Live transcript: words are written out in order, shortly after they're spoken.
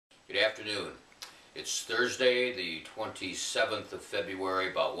Good afternoon. It's Thursday, the 27th of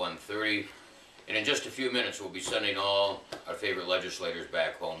February, about 1:30, and in just a few minutes we'll be sending all our favorite legislators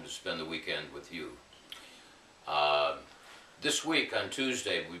back home to spend the weekend with you. This week on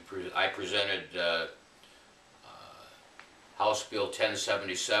Tuesday I presented House Bill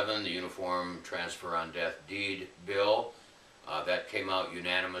 1077, the Uniform Transfer on Death Deed Bill. That came out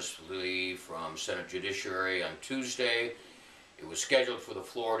unanimously from Senate Judiciary on Tuesday. It was scheduled for the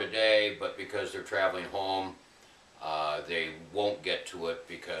floor today, but because they're traveling home, they won't get to it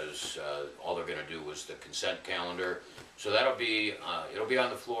because all they're going to do was the consent calendar. So that'll be it'll be on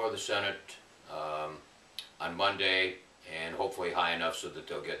the floor of the Senate on Monday, and hopefully high enough so that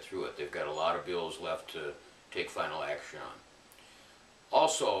they'll get through it. They've got a lot of bills left to take final action on.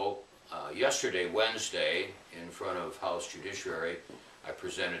 Also, yesterday, Wednesday, in front of House Judiciary, I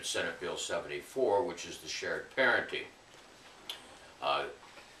presented Senate Bill 74, which is the shared parenting.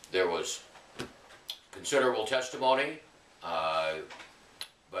 There was considerable testimony,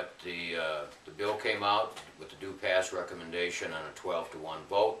 but the bill came out with the due pass recommendation on a 12-to-1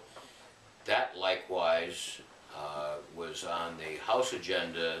 vote. That likewise was on the House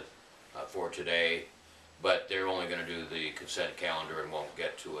agenda for today, but they're only going to do the consent calendar and won't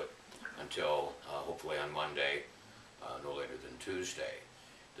get to it until hopefully on Monday, no later than Tuesday.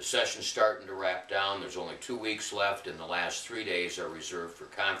 The session's starting to wrap down. There's only 2 weeks left, and the last 3 days are reserved for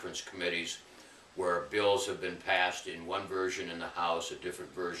conference committees where bills have been passed in one version in the House, a different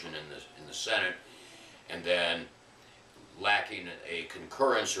version in the Senate, and then lacking a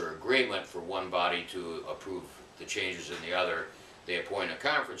concurrence or agreement for one body to approve the changes in the other, they appoint a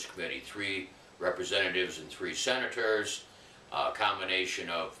conference committee, 3 representatives and 3 senators, a combination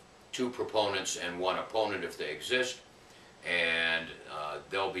of 2 proponents and 1 opponent if they exist, and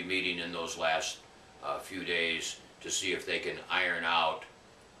they'll be meeting in those last few days to see if they can iron out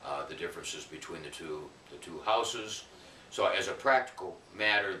the differences between the two houses. So as a practical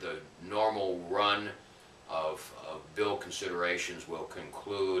matter, the normal run of bill considerations will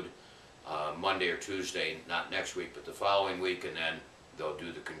conclude Monday or Tuesday, not next week, but the following week, and then they'll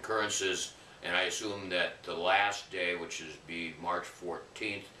do the concurrences. And I assume that the last day, which is be March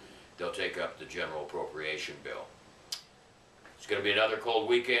 14th, they'll take up the general appropriation bill. It's going to be another cold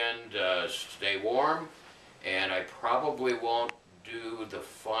weekend. Stay warm, and I probably won't do the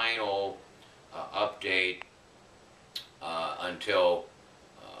final update until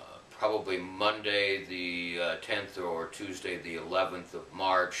probably Monday the 10th or Tuesday the 11th of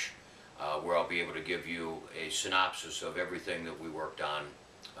March, where I'll be able to give you a synopsis of everything that we worked on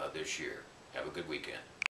this year. Have a good weekend.